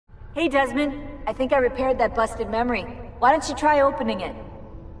Hey Desmond, I think I repaired that busted memory. Why don't you try opening it?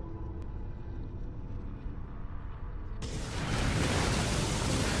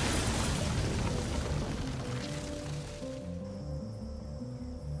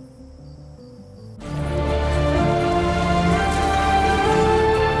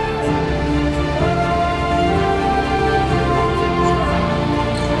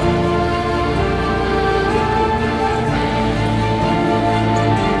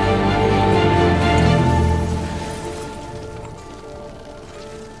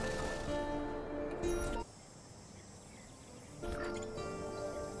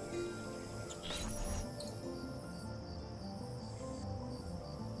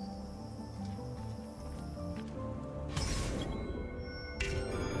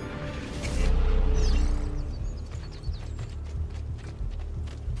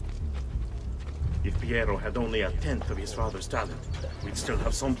 If Piero had only a tenth of his father's talent, we'd still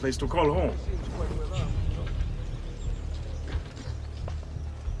have some place to call home.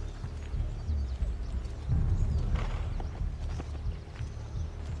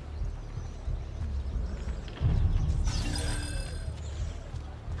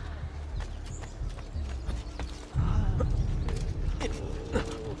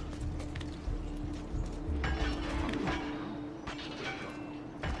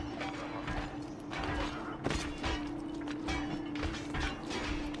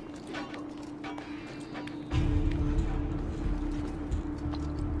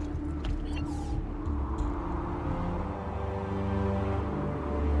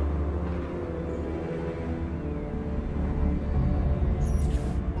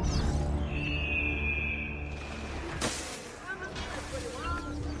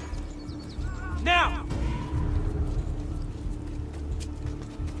 Now!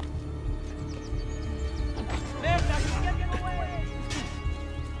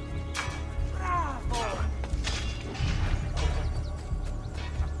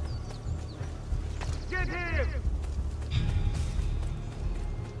 Get him!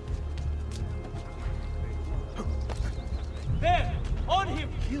 There! On him!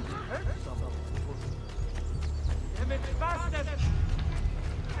 You hurt someone. Damn it, bastard!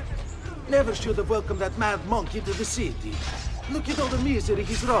 Never should have welcomed that mad monk into the city. Look at all the misery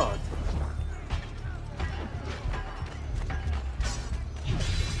he's wrought.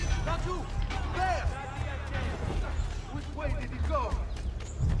 Raju! There! Which way did he go?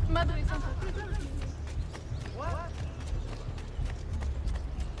 What?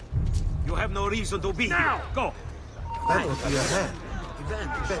 You have no reason to be Now! here. Go! That would be a hand.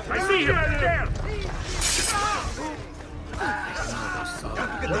 I see him! There!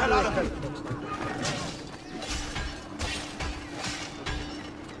 Get the hell out of here!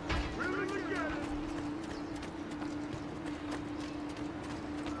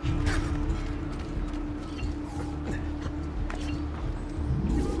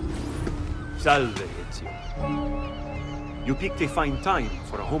 Salve, Ezio. You picked a fine time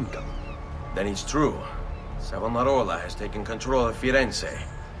for a homecoming. Then it's true. Savonarola has taken control of Firenze.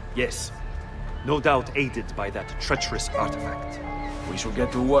 Yes. No doubt aided by that treacherous artifact. We should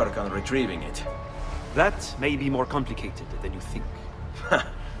get to work on retrieving it. That may be more complicated than you think.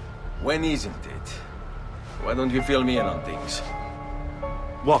 When isn't it? Why don't you fill me in on things?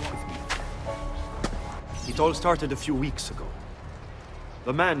 Walk with me. It all started a few weeks ago.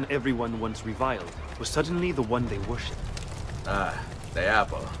 The man everyone once reviled was suddenly the one they worshipped. Ah, the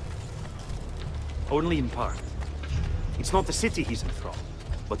apple. Only in part. It's not the city he's enthralled,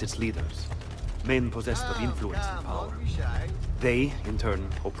 but its leaders. Men possessed of influence and power. They, in turn,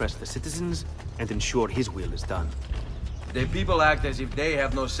 oppress the citizens and ensure his will is done. The people act as if they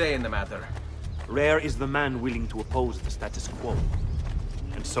have no say in the matter. Rare is the man willing to oppose the status quo.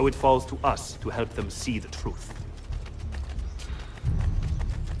 And so it falls to us to help them see the truth.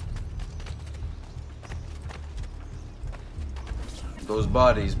 Those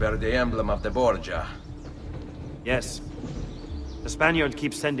bodies bear the emblem of the Borgia. Yes. The Spaniard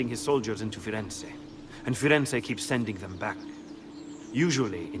keeps sending his soldiers into Firenze, and Firenze keeps sending them back.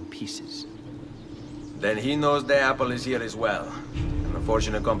 Usually in pieces. Then he knows the apple is here as well. An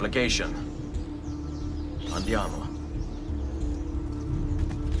unfortunate complication. Andiamo.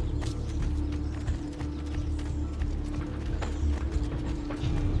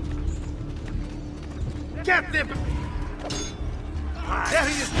 Get them! There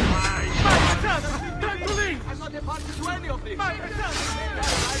he is! Time to leave! I'm not a party to any of this! To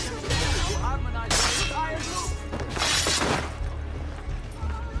harmonize the entire group!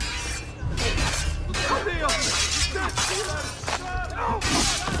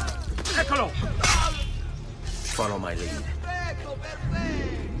 Eccolo! Follow my lead. Perfetto,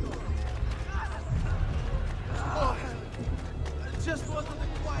 perfetto!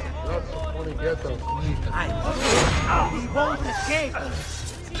 He won't escape!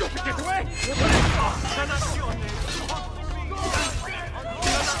 Get away!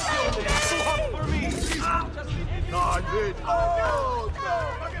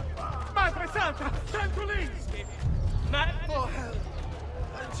 Madre Santa, tranquilli! Oh, hell.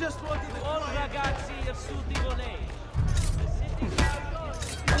 I just wanted to All ragazzi of Sudivone.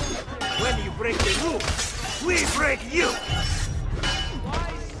 When you break the rules, we break you!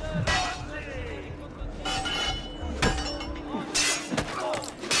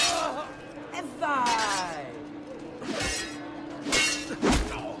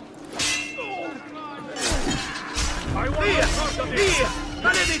 Via!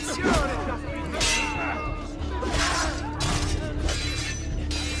 Maledizione!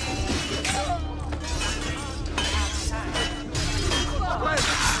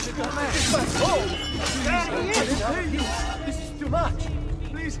 This is too much.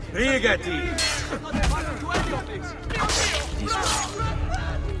 Please. Rigati!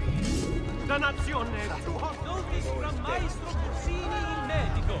 Dannazione! Notis fra Maestro Corsini il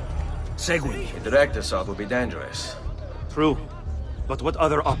medico. Seguimi. A direct assault will be dangerous. True. But what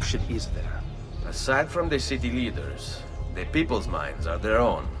other option is there? Aside from the city leaders, the people's minds are their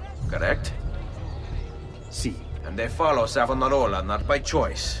own, correct? See. And they follow Savonarola not by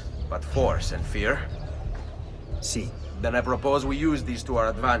choice, but force and fear? See. Then I propose we use these to our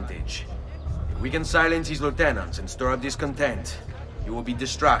advantage. If we can silence his lieutenants and stir up discontent, he will be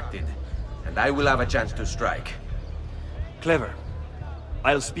distracted, and I will have a chance to strike. Clever.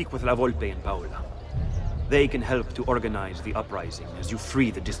 I'll speak with La Volpe and Paola. They can help to organize the uprising as you free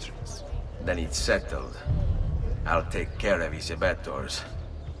the districts. Then it's settled. I'll take care of his abettors.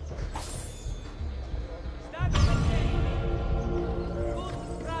 Good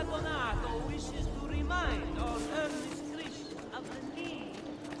Radonato wishes to remind all earnest Christians of the need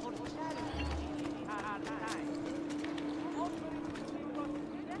for charity in hard times.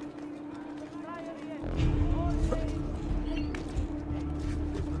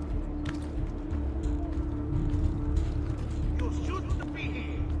 You shouldn't be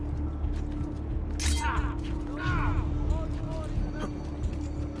here!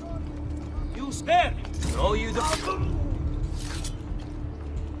 You spare me! No, you don't.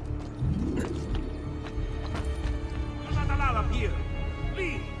 Not allowed here!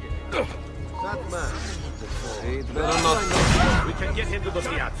 Leave! That man. We can get him to the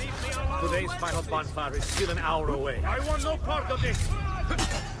piazza. Today's final bonfire is still an hour away. I want no part of this!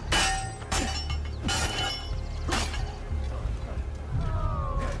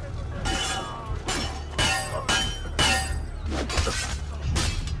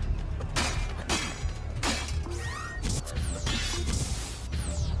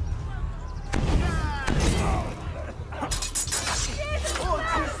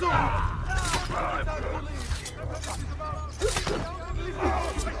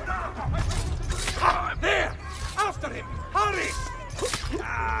 There! After him! Hurry!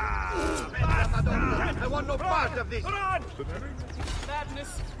 I want no part of this! Run!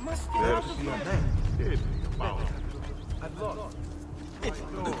 Madness must get out of here. I've lost.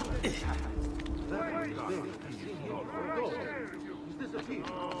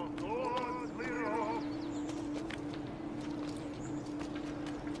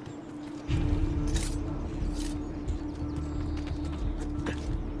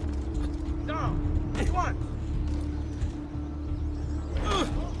 Down! At once!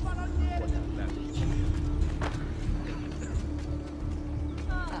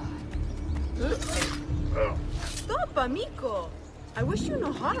 Stop, amico! I wish you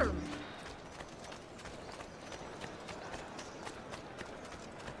no harm.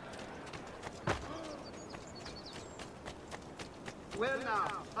 Well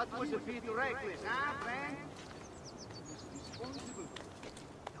now, that was a bit reckless, huh, friend? Responsible.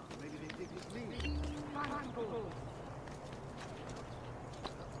 Maybe they think it's me.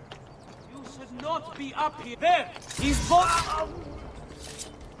 You should not be up here. There! He's bought.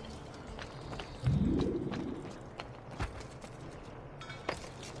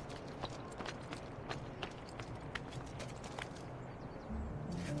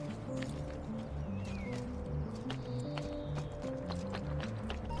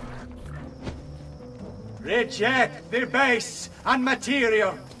 Reject the base and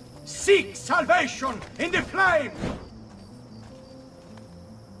material. Seek salvation in the flame.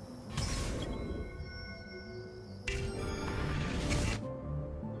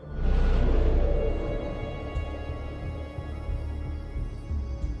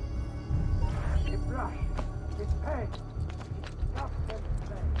 It's rush. It's pain. It's not pain.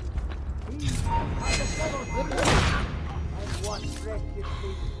 He has the devil's will. And what wretched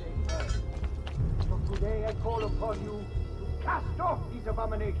things they were. Today I call upon you to cast off these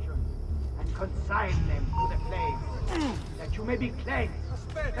abominations and consign them to the flames, that you may be cleansed,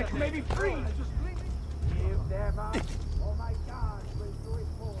 that you may be free. Give them up, or my God will do it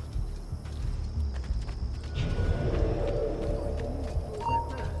for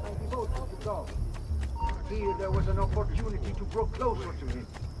my devotion to God. Here there was an opportunity to grow closer to him.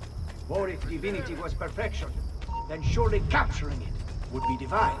 For if divinity was perfection, then surely capturing it would be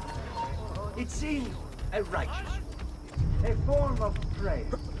divine. It seemed a righteous, a form of prayer,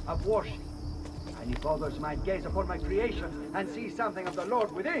 of worship. And if others might gaze upon my creation and see something of the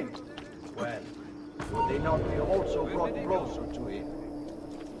Lord within, well, would they not be also brought closer to him?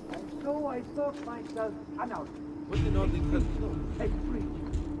 And so I thought myself an outfit, a preacher,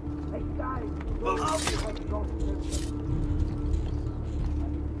 a guide to those who have lost their faith.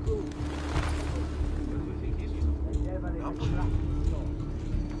 And true, a never in a trusting soul.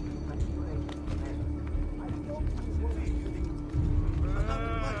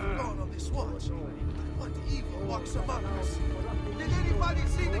 Watch. What evil walks among us? Did anybody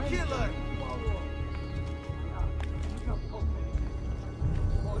see the killer?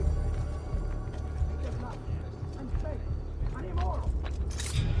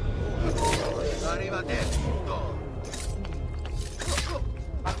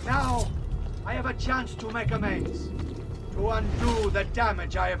 But now, I have a chance to make amends, to undo the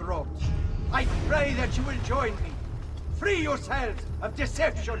damage I have wrought. I pray that you will join me. Free yourselves of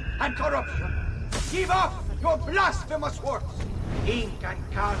deception and corruption. Give up your blasphemous works. Ink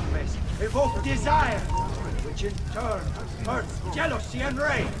and canvas evoke desire, which in turn births jealousy and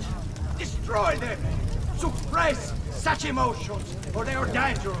rage. Destroy them. Suppress such emotions, for they are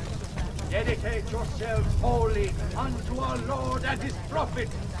dangerous. Dedicate yourselves wholly unto our Lord and his prophet,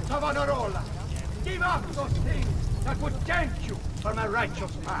 Savonarola. Give up those things that would dent you from a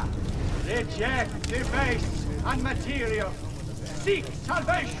righteous path. Reject the base and material. Seek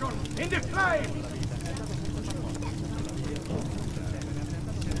salvation in the flame.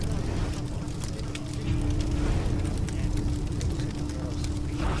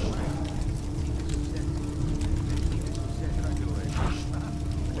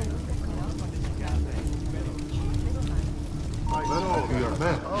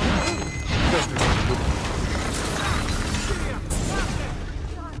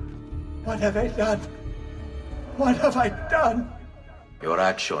 What have I done? What have I done? Your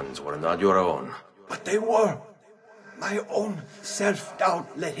actions were not your own. But they were. My own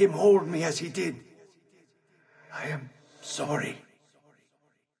self-doubt let him hold me as he did. I am sorry.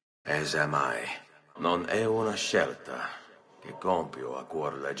 As am I. Non è una scelta che compio a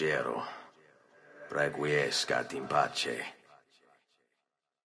cuor leggero. Requiescat in pace.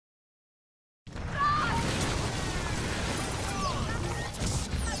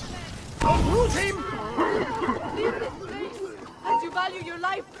 Don't lose him! Leave this place! As you value your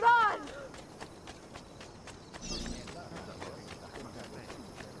life, run!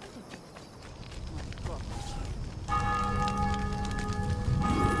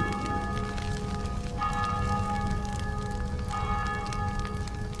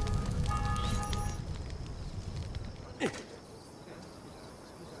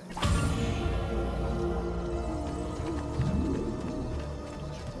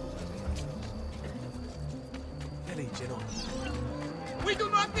 We do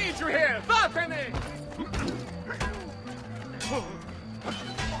not need you here! Vatene!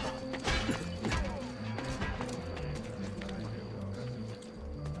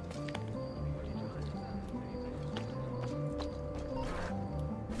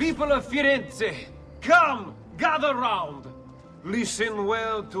 People of Firenze, come, gather round. Listen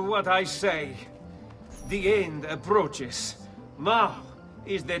well to what I say. The end approaches. Now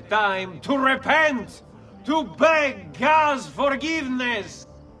is the time to repent, to beg God's forgiveness.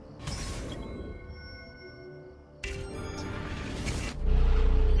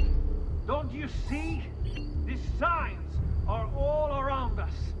 Don't you see? The signs are all around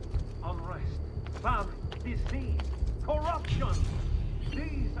us. Unrest, famine, disease, corruption.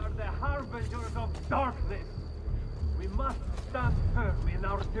 These are the harbingers of darkness. We must stand firm in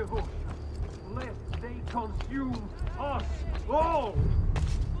our devotion, lest they consume us all.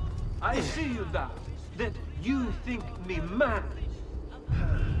 I see you now, that you think me mad.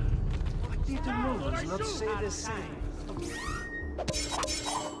 But did the Romans not say the same?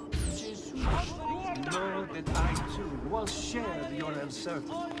 Know that I too once shared your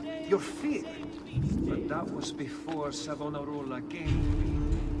uncertainty, your fear. But that was before Savonarola came to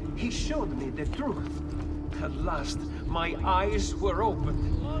me. He showed me the truth. At last, my eyes were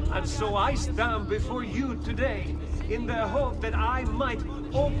opened. And so I stand before you today, in the hope that I might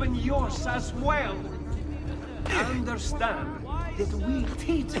open yours as well. Understand that we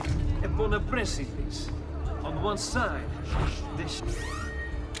teach upon a precipice. On one side, this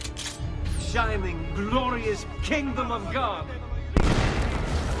shining, glorious kingdom of God.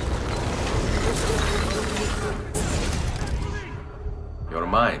 Your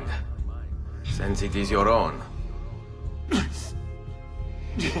mind, since it is your own.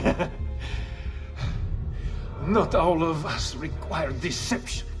 Not all of us require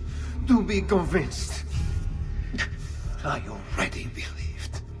deception to be convinced. I already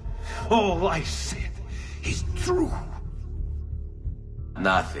believed. All I said is true.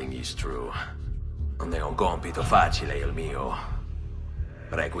 Nothing is true. Non è un compito facile il mio.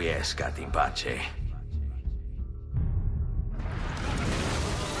 Requiescat in pace.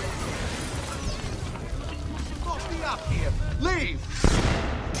 Not be up here. Leave!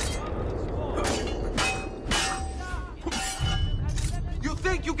 You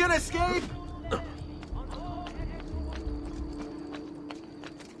think you can escape?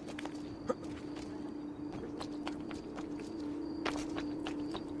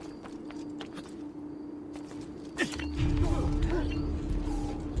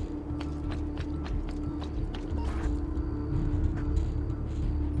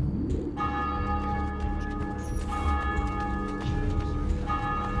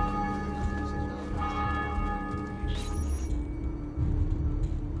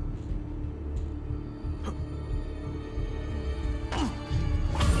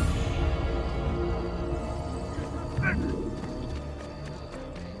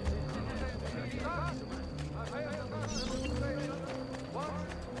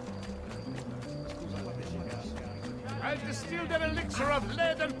 I'll distill their elixir of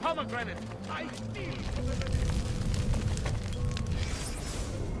lead and pomegranate. I feel.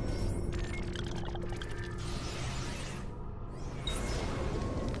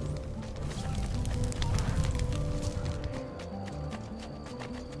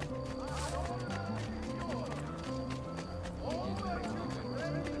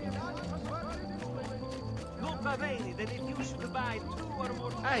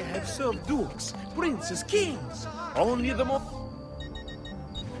 I have served dukes, princes, kings. Only the more...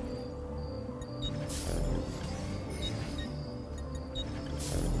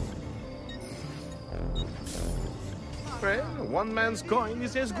 Well, one man's coin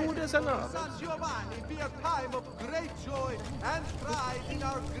is as good as another. San Giovanni be a time of great joy and pride in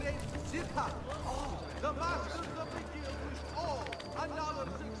our great city. Oh, the masters of the guild wish all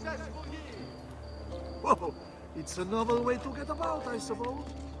another successful year. Whoa, it's a novel way to get about, I suppose.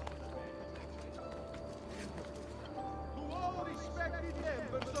 To all respected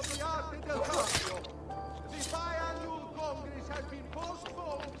members of the Arte del Cambio, the biannual Congress has been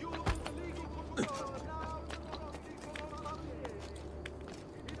postponed due to the legal control.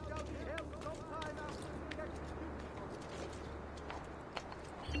 It shall be held sometime after the next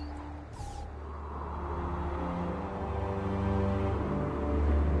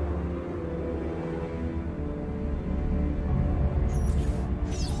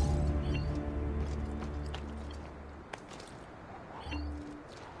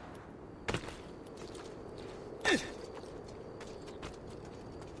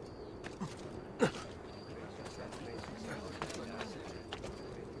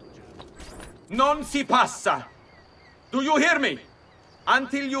Non si passa! Do you hear me?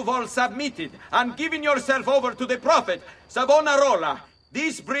 Until you've all submitted and given yourself over to the Prophet, Savonarola,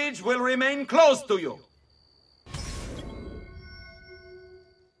 this bridge will remain closed to you.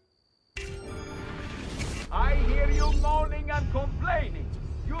 I hear you moaning and complaining.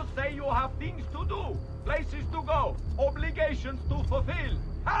 You say you have things to do, places to go, obligations to fulfill.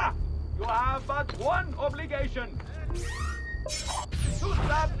 Ha! You have but one obligation. To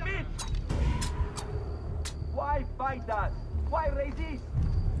submit! Why fight us? Why resist?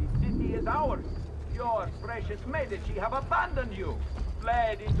 The city is ours. Your precious Medici have abandoned you,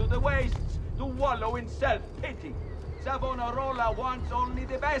 fled into the wastes to wallow in self-pity. Savonarola wants only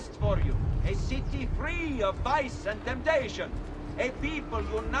the best for you. A city free of vice and temptation. A people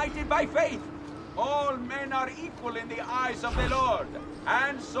united by faith. All men are equal in the eyes of the Lord,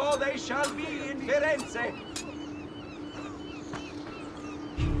 and so they shall be in Firenze.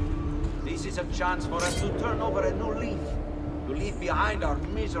 This is a chance for us to turn over a new leaf, to leave behind our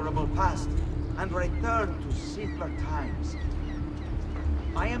miserable past, and return to simpler times.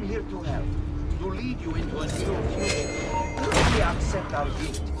 I am here to help, to lead you into a new future. Only accept our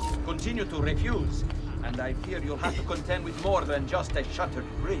gift, continue to refuse, and I fear you'll have to contend with more than just a shuttered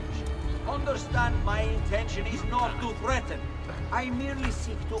bridge. Understand my intention is not to threaten. I merely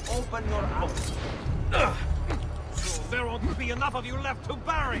seek to open your eyes. There won't be enough of you left to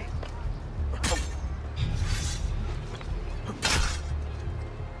bury!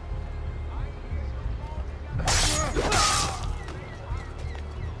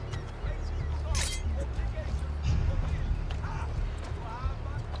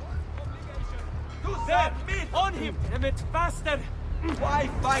 There! On him! Damn it, faster! Why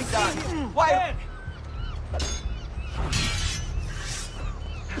fight us? Why?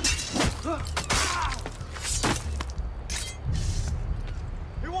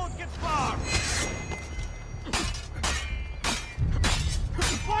 He won't get far!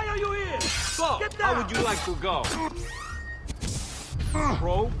 Why are you here? So, Get down! how would you like to go?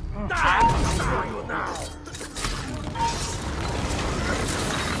 Bro?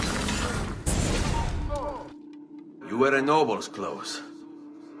 You were a noble's close.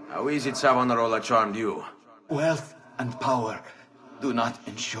 How is it Savonarola charmed you? Wealth and power do not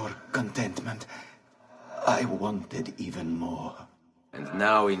ensure contentment. I wanted even more. And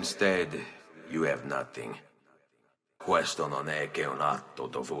now instead, you have nothing. Questo non è che un atto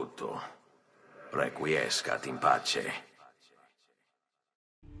dovuto. Requiescat in pace.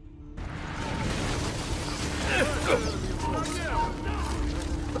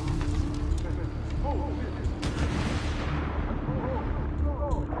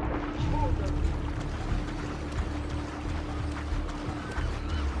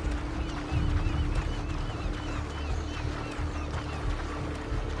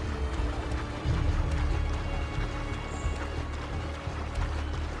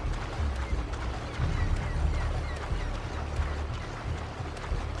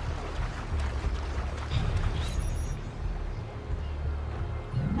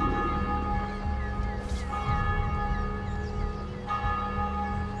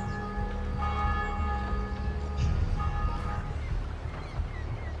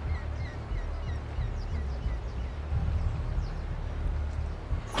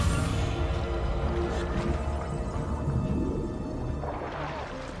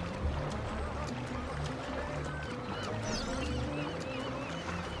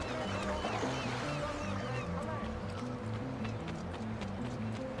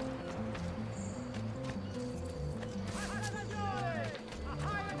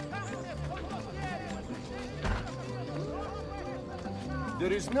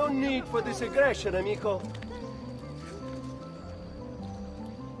 There is no need for this aggression, amico.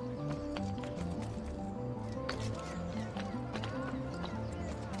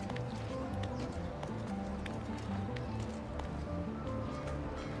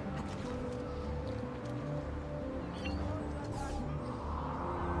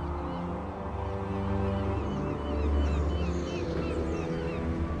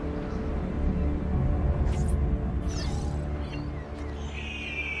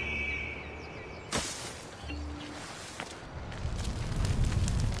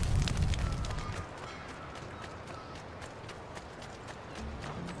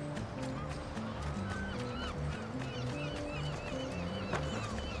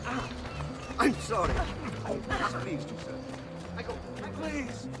 I'm sorry. I displeased you, sir. I go,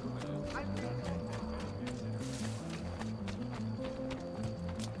 please.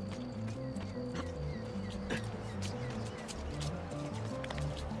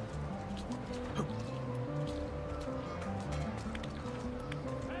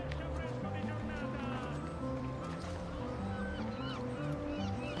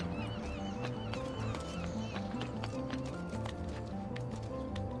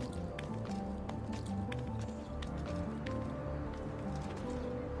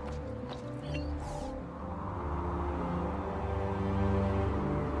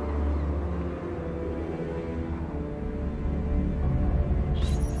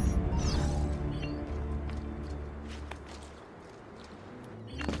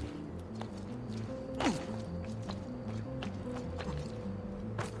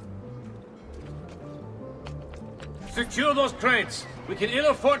 Secure those crates. We can ill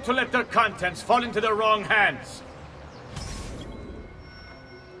afford to let their contents fall into the wrong hands.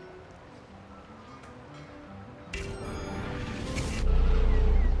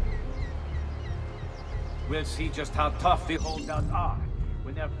 We'll see just how tough the holdouts are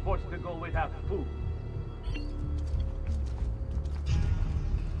when they're forced to go without food.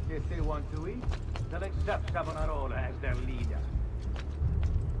 If they want to eat, they'll accept Savonarola as their leader.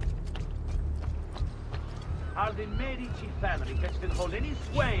 How the Medici family can still hold any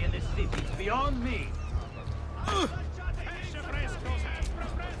sway in this city is beyond me.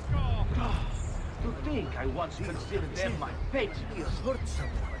 To think I once considered them my patriots, but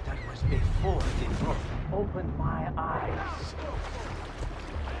that was before they broke opened my eyes.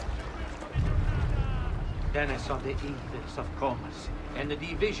 Then I saw the evils of commerce and the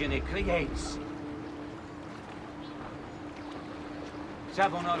division it creates.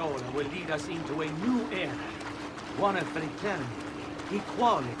 Savonarola will lead us into a new era. One of fraternity,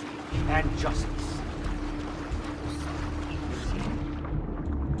 equality, and justice.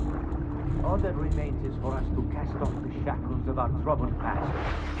 All that remains is for us to cast off the shackles of our troubled past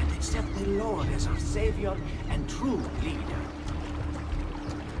and accept the Lord as our savior and true leader.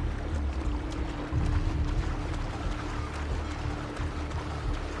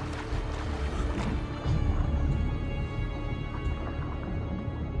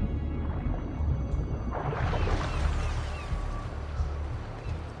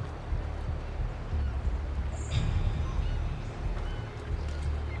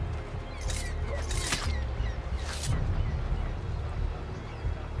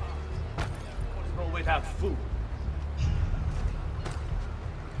 Without food.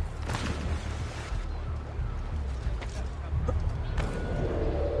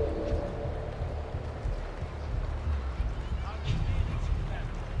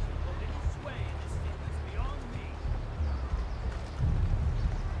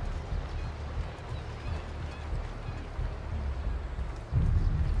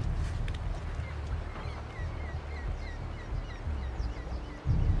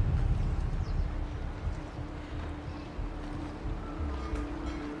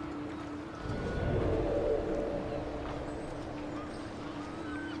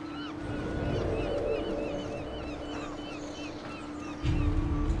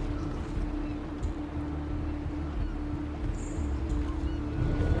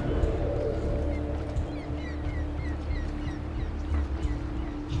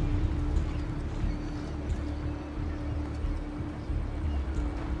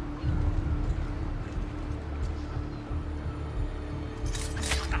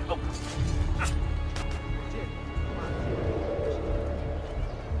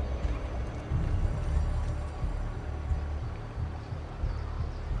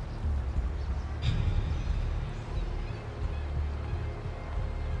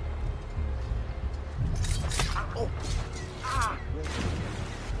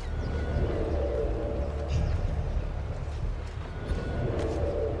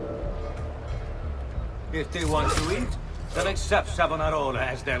 If they want to eat, then accept Savonarola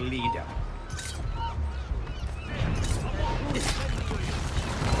as their leader.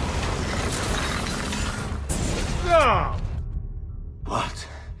 No!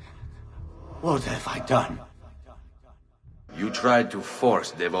 What have I done? You tried to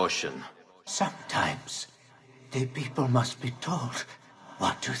force devotion. Sometimes the people must be told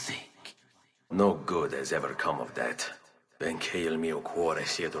what to think. No good has ever come of that. Benché il mio cuore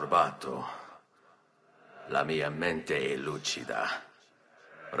sia turbato, la mia mente è lucida.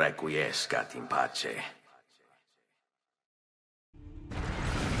 Requiescat in pace.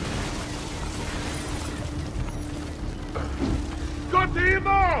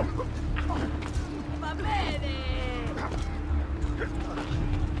 Continua! Va bene!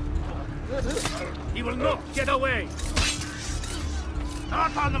 He will not get away!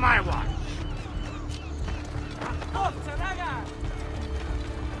 Not on my watch! Forza, raga!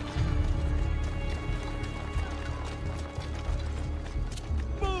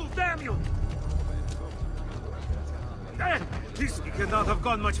 Move, damn you! He cannot have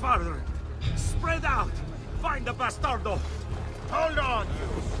gone much farther. Spread out! Find the bastardo! Hold on, you!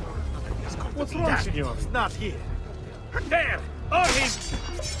 What's wrong, senor? He's not here. There! On him!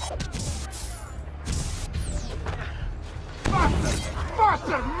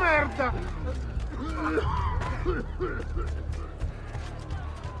 Faster, merda!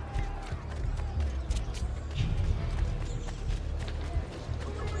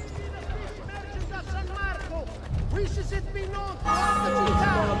 Wishes it be known throughout the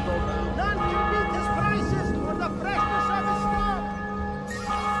città. None can beat his prices or the freshness of his stock.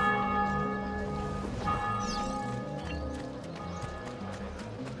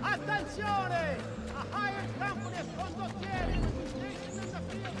 Attenzione! A hired company of condottieri stationed in the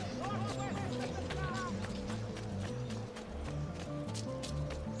field northwest of the città.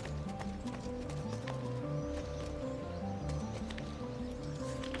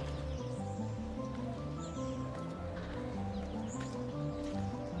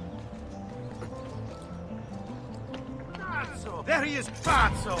 There he is,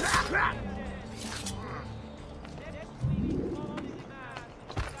 Pazzo!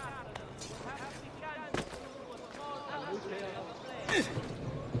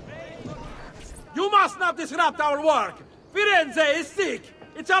 You must not disrupt our work! Firenze is sick!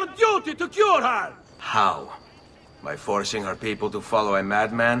 It's our duty to cure her! How? By forcing her people to follow a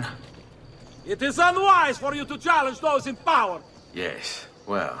madman? It is unwise for you to challenge those in power! Yes.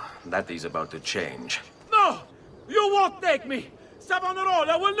 Well, that is about to change. No! You won't take me!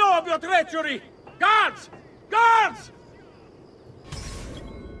 Savonarola will know of your treachery! Guards! Guards!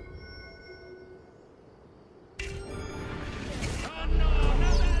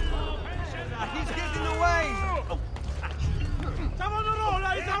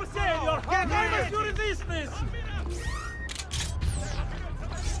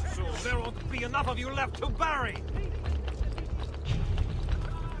 There won't be enough of you left to bury!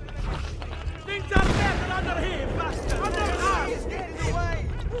 Things are better under here, bastard! Under us! He's getting away!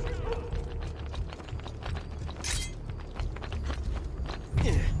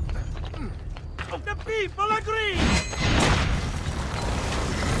 The people agree!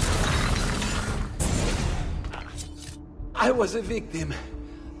 I was a victim.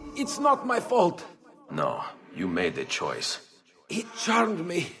 It's not my fault. No, you made the choice. It charmed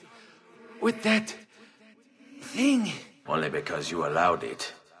me. With that... thing. Only because you allowed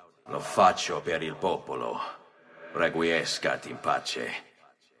it. Lo faccio per il popolo. Requiescat in pace.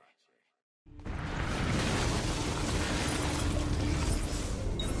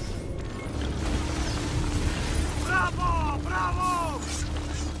 Bravo! Bravo!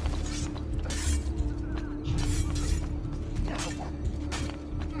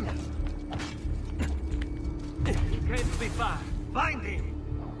 He can't be far. Find him!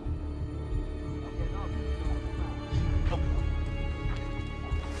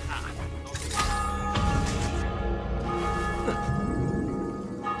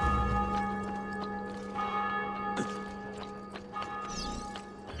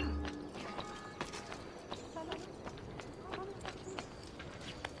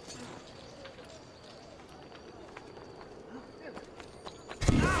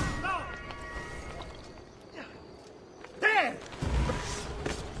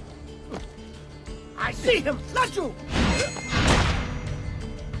 I see him! Not you!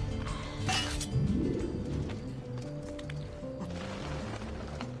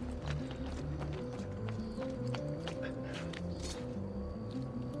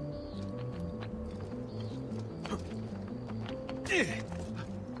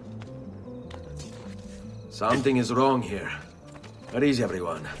 Something is wrong here. Where is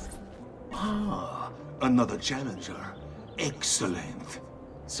everyone? Ah, another challenger. Excellent.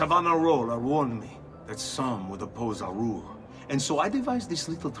 Savonarola warned me that some would oppose our rule. And so I devised this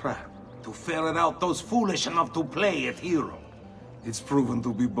little trap to ferret out those foolish enough to play at hero. It's proven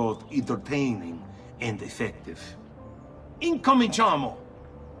to be both entertaining and effective. Incominciamo!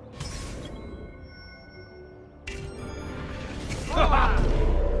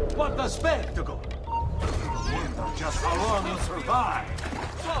 What a spectacle! Wonder just how long you'll survive.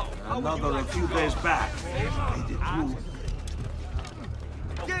 Another a few days back. Made it through.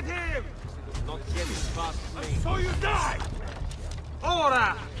 Get him! Not getting past me. So you die!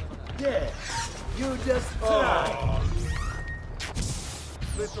 Ora! Yeah, you just fall.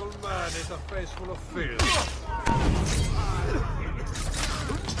 Little man is a face full of filth.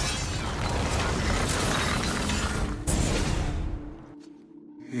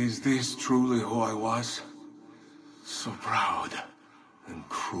 Is this truly who I was? So proud and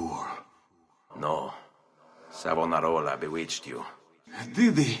cruel. No. Savonarola bewitched you.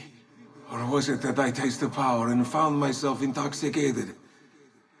 Did he? Or was it that I tasted power and found myself intoxicated?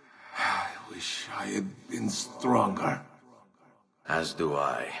 I wish I had been stronger. As do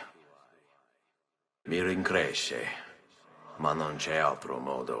I. Mi rincresce, ma non c'è altro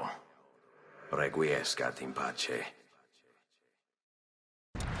modo. Requiescat in pace.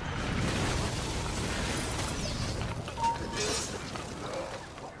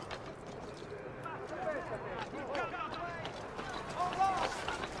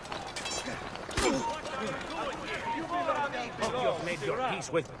 Hope you've made your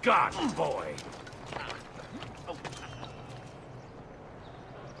peace with God, boy!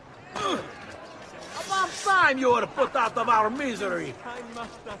 About time you were put out of our misery! I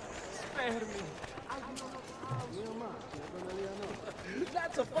must spare me.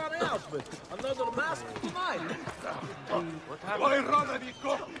 That's a funny outfit. Another mask tonight. Why run,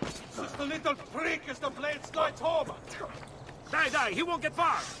 amico? Just the little prick as the blade slides home. Die, he won't get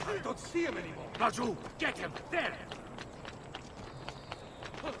far! I don't see him anymore. Raju, get him! There!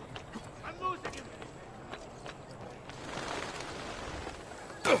 I'm losing him.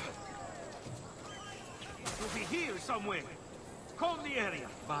 He'll be here somewhere. Comb the area.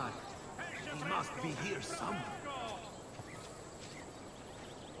 But he must be here somewhere.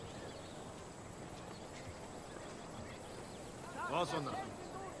 Also not.